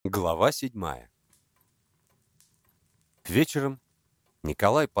Глава 7. Вечером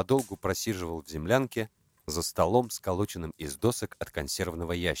Николай подолгу просиживал в землянке за столом, сколоченным из досок от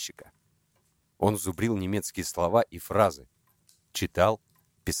консервного ящика. Он зубрил немецкие слова и фразы, читал,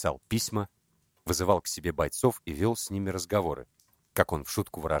 писал письма, вызывал к себе бойцов и вел с ними разговоры, как он в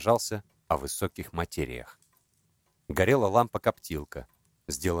шутку выражался, о высоких материях. Горела лампа-коптилка,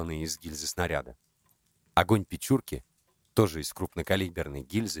 сделанная из гильзы снаряда. Огонь печурки, тоже из крупнокалиберной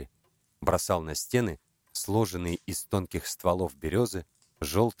гильзы, бросал на стены сложенные из тонких стволов березы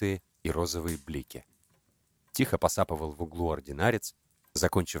желтые и розовые блики. Тихо посапывал в углу ординарец,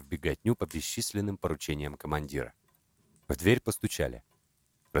 закончив беготню по бесчисленным поручениям командира. В дверь постучали.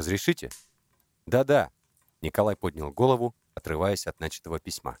 «Разрешите?» «Да-да», — Николай поднял голову, отрываясь от начатого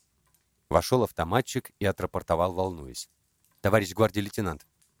письма. Вошел автоматчик и отрапортовал, волнуясь. «Товарищ гвардии лейтенант,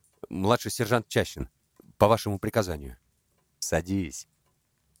 младший сержант Чащин, по вашему приказанию». «Садись».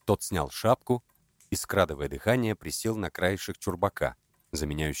 Тот снял шапку и, скрадывая дыхание, присел на краешек чурбака,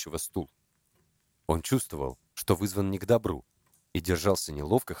 заменяющего стул. Он чувствовал, что вызван не к добру, и держался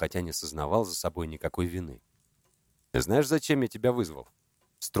неловко, хотя не сознавал за собой никакой вины. «Знаешь, зачем я тебя вызвал?»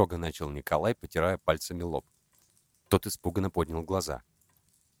 — строго начал Николай, потирая пальцами лоб. Тот испуганно поднял глаза.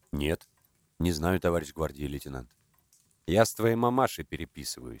 «Нет, не знаю, товарищ гвардии лейтенант. Я с твоей мамашей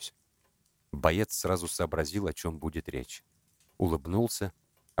переписываюсь». Боец сразу сообразил, о чем будет речь. Улыбнулся,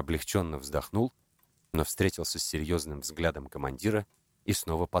 облегченно вздохнул, но встретился с серьезным взглядом командира и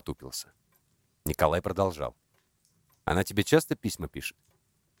снова потупился. Николай продолжал. «Она тебе часто письма пишет?»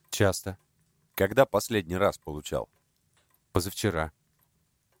 «Часто». «Когда последний раз получал?» «Позавчера».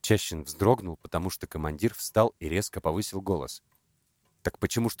 Чащин вздрогнул, потому что командир встал и резко повысил голос. «Так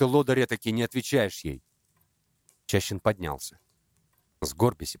почему ж ты, лодырь этакий, не отвечаешь ей?» Чащин поднялся.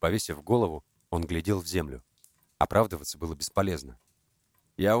 Сгорбясь и повесив голову, он глядел в землю. Оправдываться было бесполезно.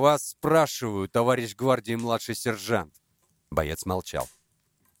 «Я вас спрашиваю, товарищ гвардии младший сержант!» Боец молчал.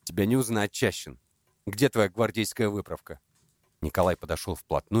 «Тебя не узнать, Чащин. Где твоя гвардейская выправка?» Николай подошел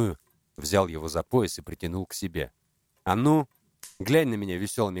вплотную, взял его за пояс и притянул к себе. «А ну, глянь на меня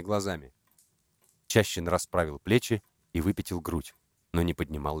веселыми глазами!» Чащин расправил плечи и выпятил грудь, но не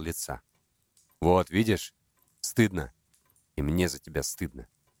поднимал лица. «Вот, видишь, стыдно. И мне за тебя стыдно.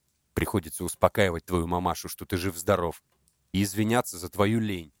 Приходится успокаивать твою мамашу, что ты жив-здоров, и извиняться за твою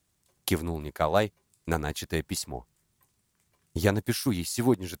лень», — кивнул Николай на начатое письмо. «Я напишу ей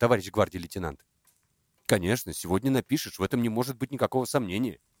сегодня же, товарищ гвардии лейтенант». «Конечно, сегодня напишешь, в этом не может быть никакого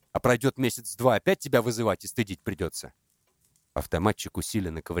сомнения. А пройдет месяц-два, опять тебя вызывать и стыдить придется». Автоматчик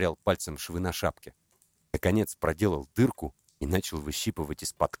усиленно ковырял пальцем швы на шапке. Наконец проделал дырку и начал выщипывать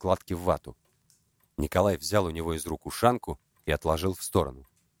из подкладки вату. Николай взял у него из рук ушанку и отложил в сторону.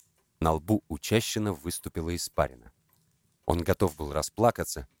 На лбу у Чащина выступила испарина. Он готов был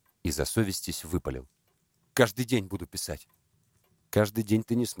расплакаться и, засовестись, выпалил. «Каждый день буду писать». «Каждый день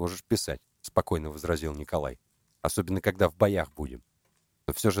ты не сможешь писать», — спокойно возразил Николай. «Особенно, когда в боях будем.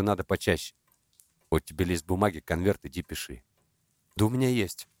 Но все же надо почаще. Вот тебе лист бумаги, конверт, иди пиши». «Да у меня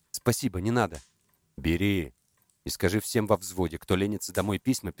есть. Спасибо, не надо». «Бери и скажи всем во взводе, кто ленится домой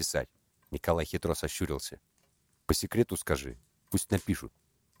письма писать». Николай хитро сощурился. «По секрету скажи, пусть напишут.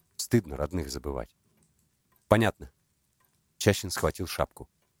 Стыдно родных забывать». «Понятно». Чащин схватил шапку.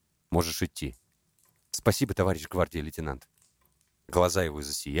 «Можешь идти». «Спасибо, товарищ гвардии лейтенант». Глаза его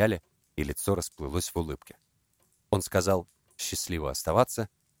засияли, и лицо расплылось в улыбке. Он сказал «счастливо оставаться»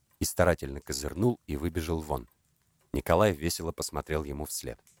 и старательно козырнул и выбежал вон. Николай весело посмотрел ему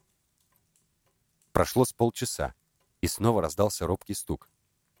вслед. Прошло с полчаса, и снова раздался робкий стук.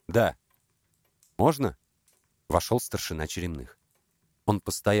 «Да». «Можно?» Вошел старшина Черемных. Он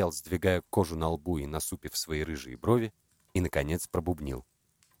постоял, сдвигая кожу на лбу и насупив свои рыжие брови, и, наконец, пробубнил.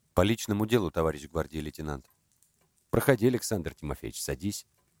 «По личному делу, товарищ гвардии лейтенант». «Проходи, Александр Тимофеевич, садись».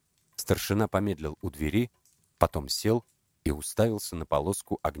 Старшина помедлил у двери, потом сел и уставился на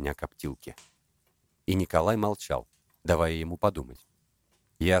полоску огня коптилки. И Николай молчал, давая ему подумать.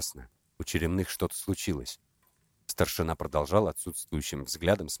 «Ясно, у Черемных что-то случилось». Старшина продолжал отсутствующим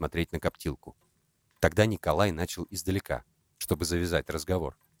взглядом смотреть на коптилку. Тогда Николай начал издалека, чтобы завязать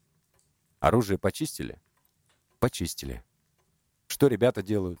разговор. «Оружие почистили?» «Почистили». «Что ребята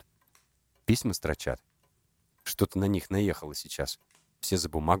делают?» «Письма строчат». «Что-то на них наехало сейчас. Все за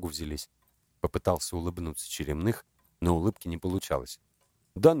бумагу взялись». Попытался улыбнуться Черемных, но улыбки не получалось.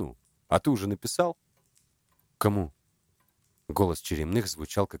 «Да ну, а ты уже написал?» «Кому?» Голос Черемных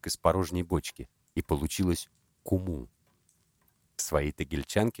звучал, как из порожней бочки, и получилось «куму». «Своей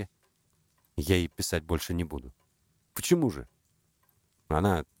тагильчанке?» «Я ей писать больше не буду». «Почему же?»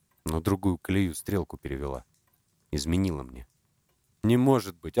 Она на другую колею стрелку перевела. Изменила мне. «Не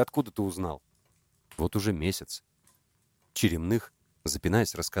может быть! Откуда ты узнал?» «Вот уже месяц». Черемных,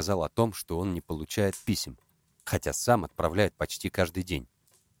 запинаясь, рассказал о том, что он не получает писем, хотя сам отправляет почти каждый день.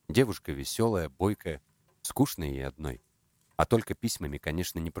 Девушка веселая, бойкая, скучная ей одной. А только письмами,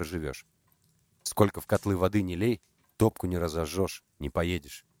 конечно, не проживешь. Сколько в котлы воды не лей, топку не разожжешь, не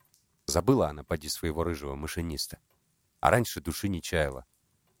поедешь. Забыла она, поди, своего рыжего машиниста. А раньше души не чаяла.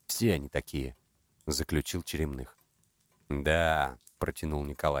 Все они такие, заключил Черемных. Да, протянул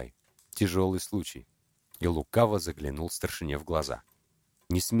Николай, тяжелый случай. И лукаво заглянул старшине в глаза.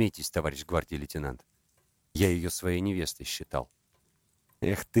 Не смейтесь, товарищ гвардии лейтенант. Я ее своей невестой считал.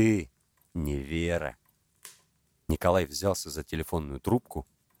 Эх ты, невера. Николай взялся за телефонную трубку,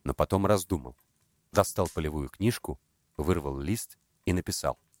 но потом раздумал. Достал полевую книжку, вырвал лист и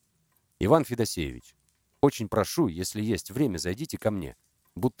написал. «Иван Федосеевич, очень прошу, если есть время, зайдите ко мне.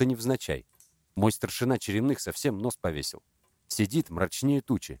 Будто невзначай. Мой старшина Черемных совсем нос повесил. Сидит мрачнее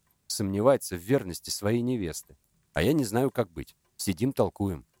тучи, сомневается в верности своей невесты. А я не знаю, как быть. Сидим,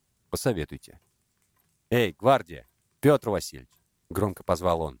 толкуем. Посоветуйте». «Эй, гвардия! Петр Васильевич!» — громко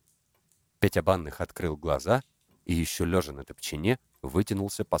позвал он. Петя Банных открыл глаза и еще лежа на топчине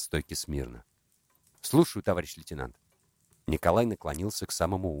вытянулся по стойке смирно. «Слушаю, товарищ лейтенант». Николай наклонился к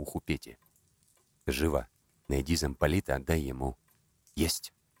самому уху Пети. «Живо! Найди замполита, отдай ему».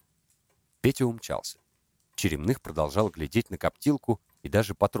 «Есть!» Петя умчался. Черемных продолжал глядеть на коптилку и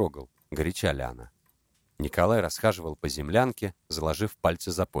даже потрогал, горяча ли она. Николай расхаживал по землянке, заложив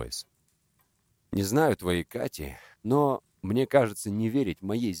пальцы за пояс. «Не знаю твоей Кати, но, мне кажется, не верить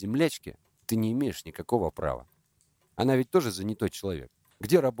моей землячке ты не имеешь никакого права. Она ведь тоже занятой человек.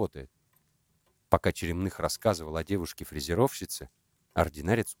 Где работает?» Пока Черемных рассказывал о девушке-фрезеровщице,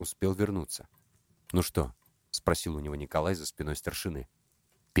 ординарец успел вернуться. «Ну что?» — спросил у него Николай за спиной старшины.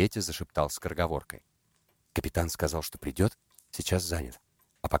 Петя зашептал скороговоркой. «Капитан сказал, что придет, сейчас занят.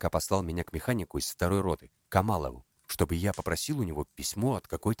 А пока послал меня к механику из 2-й роты, Камалову, чтобы я попросил у него письмо от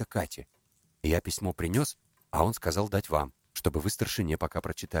какой-то Кати. Я письмо принес, а он сказал дать вам, чтобы вы старшине пока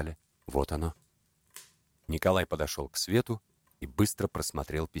прочитали. Вот оно». Николай подошел к свету и быстро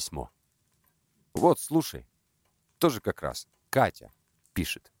просмотрел письмо. «Вот, слушай. Тоже как раз. Катя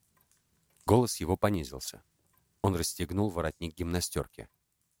пишет». Голос его понизился. Он расстегнул воротник гимнастерки.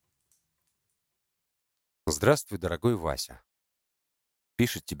 «Здравствуй, дорогой Вася.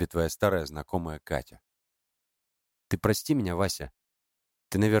 Пишет тебе твоя старая знакомая Катя. Ты прости меня, Вася.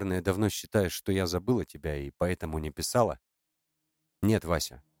 Ты, наверное, давно считаешь, что я забыла тебя и поэтому не писала. Нет,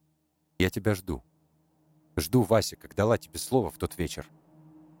 Вася, я тебя жду. Жду, Вася, как дала тебе слово в тот вечер,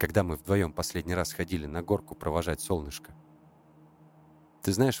 когда мы вдвоем последний раз ходили на горку провожать солнышко.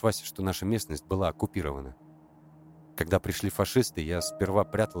 Ты знаешь, Вася, что наша местность была оккупирована. Когда пришли фашисты, я сперва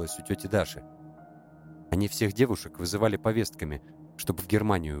пряталась у тети Даши. Они всех девушек вызывали повестками, чтобы в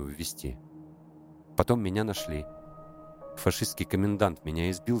Германию увезти. Потом меня нашли. Фашистский комендант меня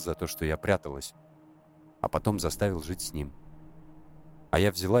избил за то, что я пряталась, а потом заставил жить с ним. А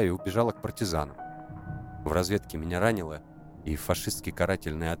я взяла и убежала к партизанам. В разведке меня ранило, и фашистский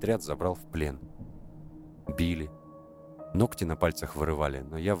карательный отряд забрал в плен. Били. Ногти на пальцах вырывали,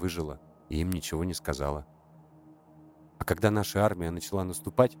 но я выжила, и им ничего не сказала. А когда наша армия начала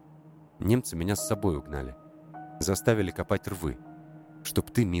наступать, немцы меня с собой угнали. Заставили копать рвы, чтоб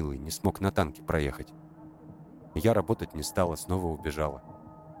ты, милый, не смог на танке проехать. Я работать не стала, снова убежала.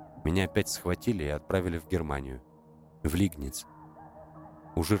 Меня опять схватили и отправили в Германию. В Лигниц.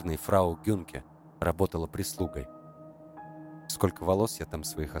 У жирной фрау Гюнке работала прислугой. Сколько волос я там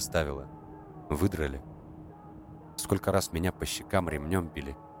своих оставила. Выдрали. Сколько раз меня по щекам ремнем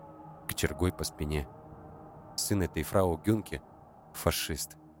били, кочергой по спине. Сын этой фрау Гюнке —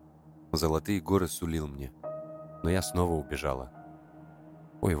 фашист. Золотые горы сулил мне. Но я снова убежала.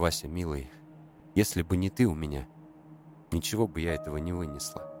 Ой, Вася, милый, если бы не ты у меня, ничего бы я этого не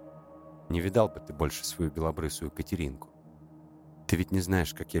вынесла. Не видал бы ты больше свою белобрысую Катеринку. Ты ведь не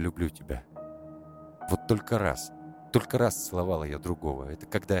знаешь, как я люблю тебя. Вот только раз целовала я другого. Это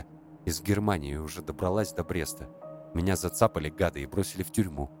когда из Германии уже добралась до Бреста. Меня зацапали гады и бросили в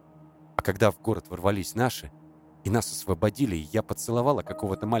тюрьму. А когда в город ворвались наши, и нас освободили, и я поцеловала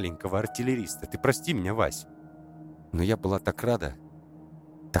какого-то маленького артиллериста. Ты прости меня, Вась. Но я была так рада,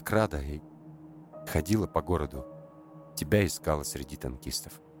 и ходила по городу. Тебя искала среди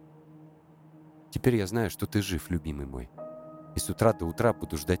танкистов. Теперь я знаю, что ты жив, любимый мой. И с утра до утра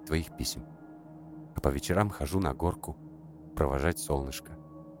буду ждать твоих писем. А по вечерам хожу на горку провожать солнышко,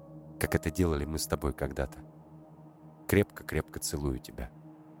 как это делали мы с тобой когда-то. Крепко-крепко целую тебя.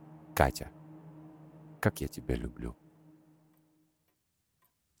 Катя, как я тебя люблю.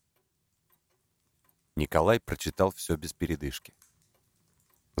 Николай прочитал все без передышки.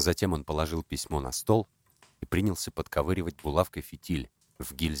 Затем он положил письмо на стол и принялся подковыривать булавкой фитиль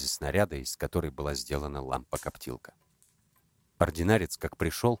в гильзе снаряда, из которой была сделана лампа-коптилка. Ординарец, как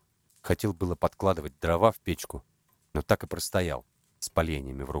пришел, хотел было подкладывать дрова в печку, но так и простоял, с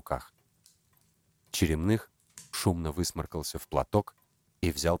поленьями в руках. Черемных шумно высморкался в платок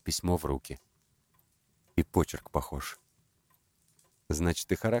и взял письмо в руки. И почерк похож.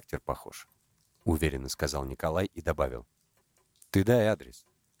 «Значит, и характер похож», — уверенно сказал Николай и добавил. «Ты дай адрес.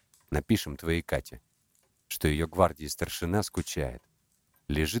 Напишем твоей Кате, что ее гвардии старшина скучает.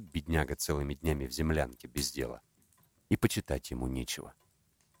 Лежит бедняга целыми днями в землянке без дела. И почитать ему нечего».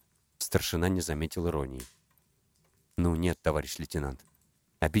 Старшина не заметил иронии. «Ну нет, товарищ лейтенант.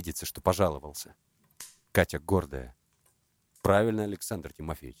 Обидится, что пожаловался. Катя гордая». «Правильно, Александр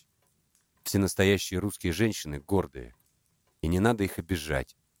Тимофеевич. Все настоящие русские женщины гордые. И не надо их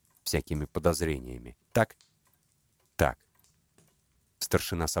обижать всякими подозрениями. Так?» «Так».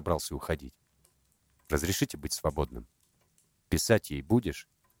 Старшина собрался уходить. «Разрешите быть свободным? Писать ей будешь?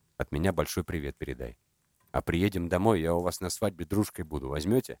 От меня большой привет передай. А приедем домой, я у вас на свадьбе дружкой буду.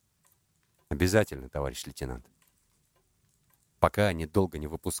 Возьмете?» «Обязательно, товарищ лейтенант». Пока они, долго не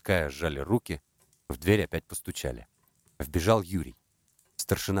выпуская, сжали руки, в дверь опять постучали. Вбежал Юрий.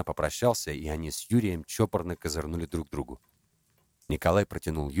 Старшина попрощался, и они с Юрием чопорно козырнули друг другу. Николай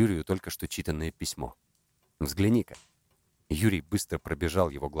протянул Юрию только что читанное письмо. «Взгляни-ка». Юрий быстро пробежал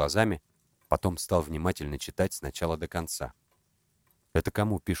его глазами, потом стал внимательно читать с начала до конца. «Это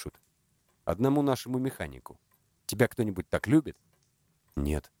кому пишут?» «Одному нашему механику. Тебя кто-нибудь так любит?»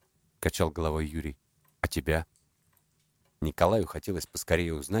 «Нет», — качал головой Юрий. «А тебя?» Николаю хотелось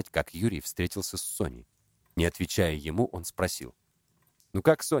поскорее узнать, как Юрий встретился с Соней. Не отвечая ему, он спросил. «Ну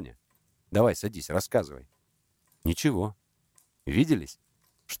как, Соня? Давай, садись, рассказывай». «Ничего». «Виделись?»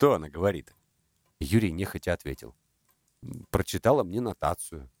 «Что она говорит?» Юрий нехотя ответил. «Прочитала мне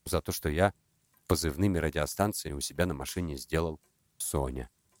нотацию за то, что я позывными радиостанции у себя на машине сделал. Соня».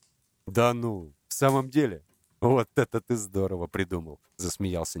 «Да ну, в самом деле? Вот это ты здорово придумал», —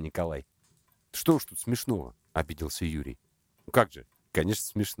 засмеялся Николай. «Что уж тут смешного?» — обиделся Юрий. «Ну как же, конечно,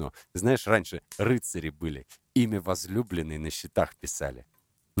 смешно. Знаешь, раньше рыцари были, имя возлюбленной на щитах писали».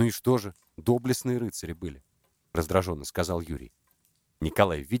 «Ну и что же, доблестные рыцари были», — раздраженно сказал Юрий.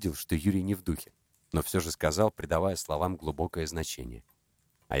 Николай видел, что Юрий не в духе, но все же сказал, придавая словам глубокое значение.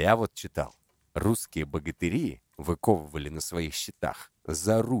 «А я вот читал. Русские богатыри выковывали на своих щитах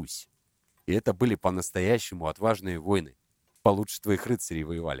за Русь. И это были по-настоящему отважные войны. Получше твоих рыцарей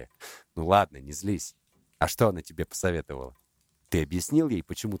воевали. Ну ладно, не злись. А что она тебе посоветовала? Ты объяснил ей,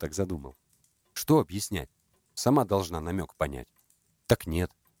 почему так задумал?» «Что объяснять? Сама должна намек понять». «Так нет.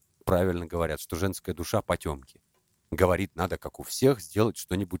 Правильно говорят, что женская душа потемки. Говорит, надо, как у всех, сделать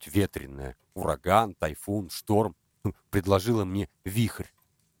что-нибудь ветреное. Ураган, тайфун, шторм. Предложила мне вихрь».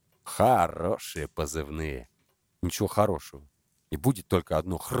 «Хорошие позывные». «Ничего хорошего. И будет только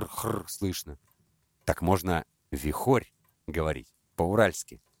одно хр-хр слышно». «Так можно вихорь говорить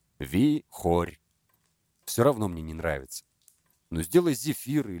по-уральски. Вихорь. Все равно мне не нравится. Ну, сделай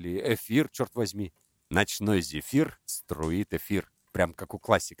зефир или эфир, черт возьми. Ночной зефир струит эфир. Прям как у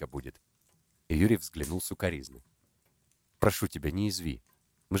классика будет». И Юрий взглянул сукоризно. «Прошу тебя, не изви.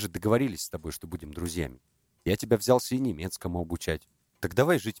 Мы же договорились с тобой, что будем друзьями. Я тебя взялся и немецкому обучать. Так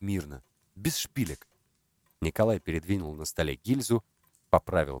давай жить мирно, без шпилек». Николай передвинул на столе гильзу,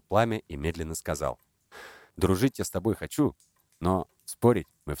 поправил пламя и медленно сказал. «Дружить я с тобой хочу, но спорить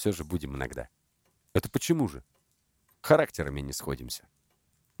мы все же будем иногда». «Это почему же?» «Характерами не сходимся».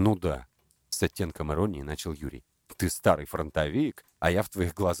 «Ну да», — с оттенком иронии начал Юрий. «Ты старый фронтовик, а я в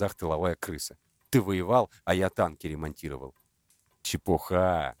твоих глазах тыловая крыса. Ты воевал, а я танки ремонтировал».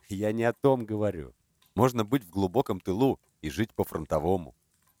 «Чепуха, я не о том говорю. Можно быть в глубоком тылу и жить по-фронтовому.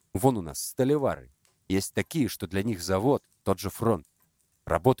 Вон у нас сталевары. Есть такие, что для них завод — тот же фронт.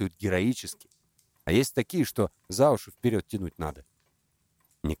 Работают героически. А есть такие, что за уши вперед тянуть надо».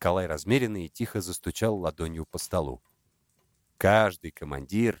 Николай размеренно и тихо застучал ладонью по столу. «Каждый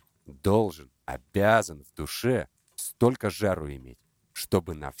командир должен, обязан в душе столько жару иметь,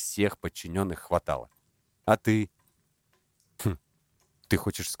 чтобы на всех подчиненных хватало. А ты?» «Ты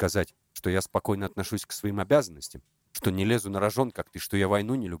хочешь сказать, что я спокойно отношусь к своим обязанностям? Что не лезу на рожон, как ты, что я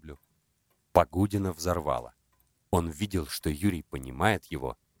войну не люблю?» Погудина взорвала. Он видел, что Юрий понимает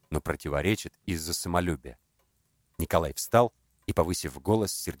его, но противоречит из-за самолюбия. Николай встал и, повысив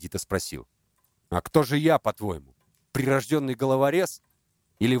голос, сердито спросил. «А кто же я, по-твоему? Прирожденный головорез?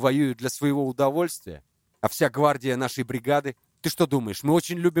 Или воюю для своего удовольствия? А вся гвардия нашей бригады? Ты что думаешь, мы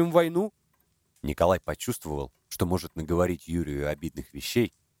очень любим войну?» Николай почувствовал, что может наговорить Юрию обидных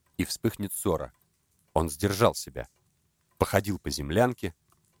вещей, и вспыхнет ссора. Он сдержал себя. Походил по землянке,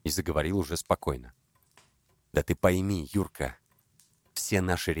 и заговорил уже спокойно. «Да ты пойми, Юрка, все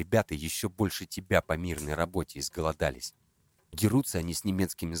наши ребята еще больше тебя по мирной работе изголодались. Дерутся они с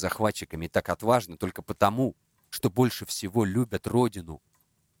немецкими захватчиками так отважно только потому, что больше всего любят родину.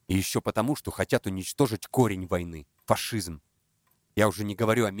 И еще потому, что хотят уничтожить корень войны — фашизм. Я уже не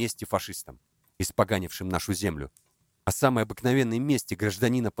говорю о мести фашистам, испоганившим нашу землю, о самой обыкновенной мести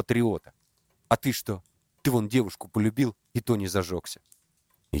гражданина-патриота. А ты что? Ты вон девушку полюбил, и то не зажегся».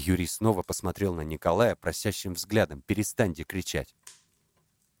 И Юрий снова посмотрел на Николая просящим взглядом: «Перестаньте кричать».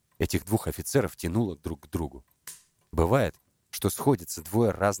 Этих двух офицеров тянуло друг к другу. Бывает, что сходятся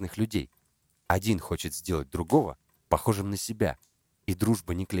двое разных людей. Один хочет сделать другого похожим на себя, и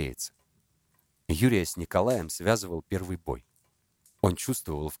дружба не клеится. Юрия с Николаем связывал первый бой. Он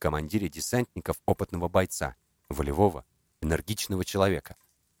чувствовал в командире десантников опытного бойца, волевого, энергичного человека.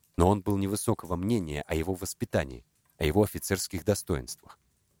 Но он был невысокого мнения о его воспитании, о его офицерских достоинствах.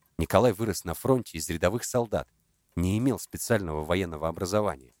 Николай вырос на фронте из рядовых солдат, не имел специального военного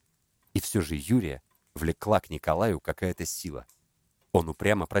образования. И все же Юрия влекла к Николаю какая-то сила. Он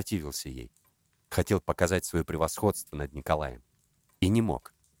упрямо противился ей. Хотел показать свое превосходство над Николаем. И не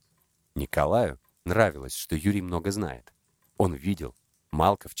мог. Николаю нравилось, что Юрий много знает. Он видел,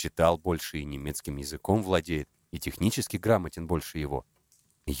 Малков читал больше и немецким языком владеет, и технически грамотен больше его.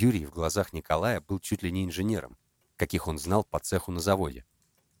 Юрий в глазах Николая был чуть ли не инженером, каких он знал по цеху на заводе.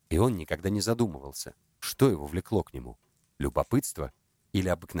 И он никогда не задумывался, что его влекло к нему. Любопытство или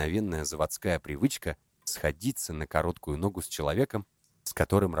обыкновенная заводская привычка сходиться на короткую ногу с человеком, с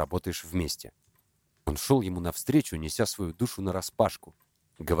которым работаешь вместе. Он шел ему навстречу, неся свою душу нараспашку,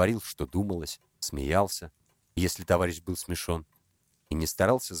 говорил, что думалось, смеялся, если товарищ был смешон, и не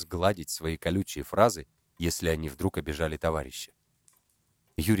старался сгладить свои колючие фразы, если они вдруг обижали товарища.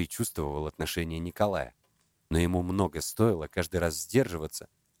 Юрий чувствовал отношение Николая, но ему много стоило каждый раз сдерживаться,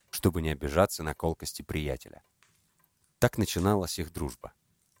 чтобы не обижаться на колкости приятеля. Так начиналась их дружба.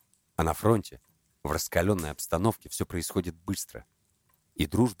 А на фронте, в раскаленной обстановке, все происходит быстро, и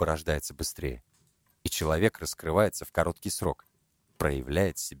дружба рождается быстрее, и человек раскрывается в короткий срок,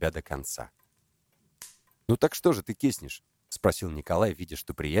 проявляет себя до конца. «Ну так что же ты киснешь?» — спросил Николай, видя,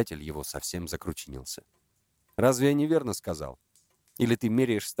 что приятель его совсем закручинился. «Разве я неверно сказал? Или ты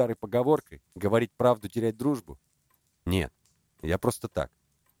меряешь старой поговоркой говорить правду, терять дружбу?» «Нет, я просто так.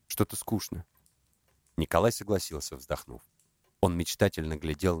 Что-то скучно». Николай согласился, вздохнув. Он мечтательно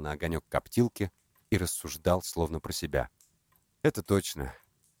глядел на огонек коптилки и рассуждал, словно про себя. «Это точно.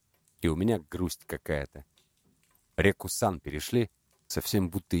 И у меня грусть какая-то. Реку Сан перешли, совсем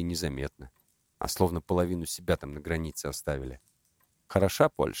будто и незаметно, а словно половину себя там на границе оставили. Хороша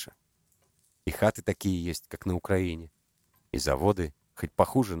Польша. И хаты такие есть, как на Украине. И заводы, хоть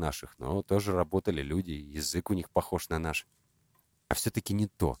похуже наших, но тоже работали люди, и язык у них похож на наш. А все-таки не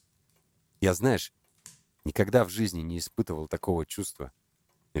то. Я, знаешь, никогда в жизни не испытывал такого чувства.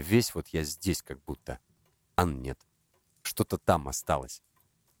 Весь вот я здесь как будто. А нет. Что-то там осталось.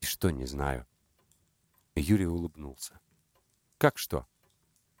 И что, не знаю». Юрий улыбнулся. «Как что?»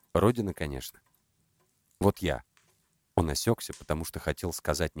 «Родина, конечно. Вот я». Он осекся, потому что хотел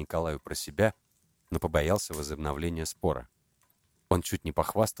сказать Николаю про себя, но побоялся возобновления спора. Он чуть не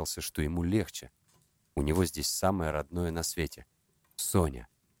похвастался, что ему легче. У него здесь самое родное на свете — Соня,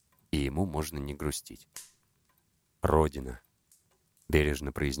 и ему можно не грустить. «Родина», —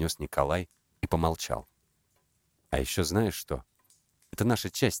 бережно произнес Николай и помолчал. «А еще знаешь что? Это наша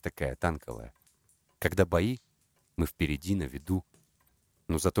часть такая, танковая. Когда бои, мы впереди, на виду.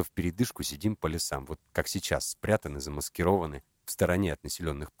 Но зато впередышку сидим по лесам, вот как сейчас, спрятаны, замаскированы, в стороне от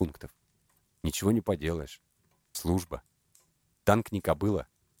населенных пунктов. Ничего не поделаешь. Служба. Танк не кобыла,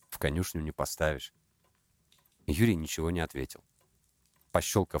 в конюшню не поставишь». Юрий ничего не ответил.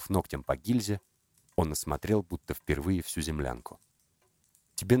 Пощелкав ногтем по гильзе, он осмотрел, будто впервые всю землянку.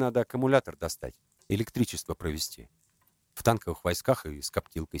 «Тебе надо аккумулятор достать, электричество провести. В танковых войсках и с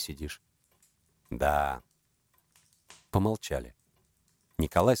коптилкой сидишь». «Да». Помолчали.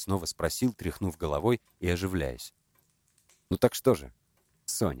 Николай снова спросил, тряхнув головой и оживляясь. «Ну так что же,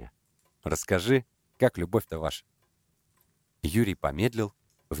 Соня, расскажи, как любовь-то ваша?» Юрий помедлил,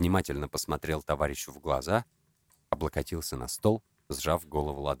 внимательно посмотрел товарищу в глаза, облокотился на стол, сжав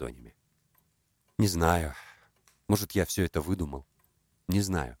голову ладонями. «Не знаю. Может, я все это выдумал. Не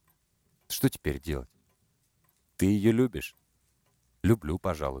знаю. Что теперь делать?» «Ты ее любишь?» «Люблю,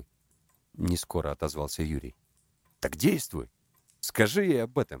 пожалуй», — не скоро отозвался Юрий. «Так действуй. Скажи ей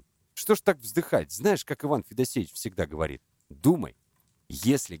об этом. Что ж так вздыхать? Знаешь, как Иван Федосеевич всегда говорит. Думай.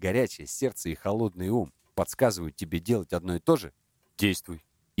 Если горячее сердце и холодный ум подсказывают тебе делать одно и то же, действуй.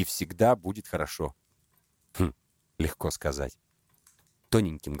 И всегда будет хорошо». Легко сказать.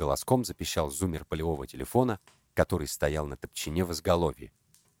 Тоненьким голоском запищал зуммер полевого телефона, который стоял на топчине в изголовье.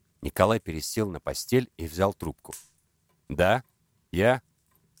 Николай пересел на постель и взял трубку. «Да? Я?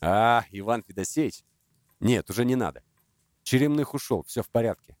 Иван Федосеевич? Нет, уже не надо. Черемных ушел, все в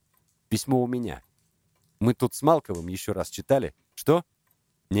порядке. Письмо у меня. Мы тут с Малковым еще раз читали. Что?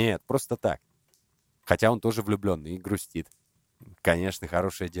 Нет, просто так. Хотя он тоже влюбленный и грустит. Конечно,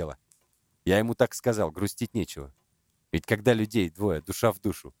 хорошее дело. Я ему так сказал, грустить нечего. Ведь когда людей двое, душа в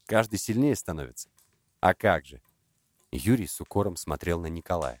душу, каждый сильнее становится. А как же?» Юрий с укором смотрел на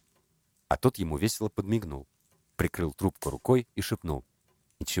Николая. А тот ему весело подмигнул, прикрыл трубку рукой и шепнул: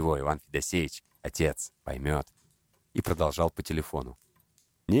 «Ничего, Иван Федосеевич, отец поймет». И продолжал по телефону.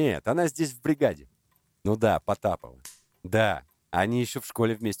 «Нет, она здесь в бригаде. Ну да, Потапова. Да, они еще в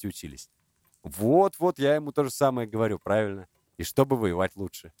школе вместе учились. Вот, я ему то же самое говорю, правильно. И чтобы воевать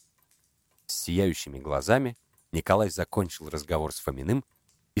лучше». С сияющими глазами Николай закончил разговор с Фоминым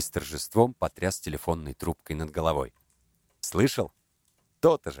и с торжеством потряс телефонной трубкой над головой. «Слышал?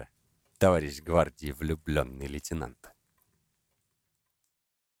 То-то же, товарищ гвардии влюбленный лейтенант».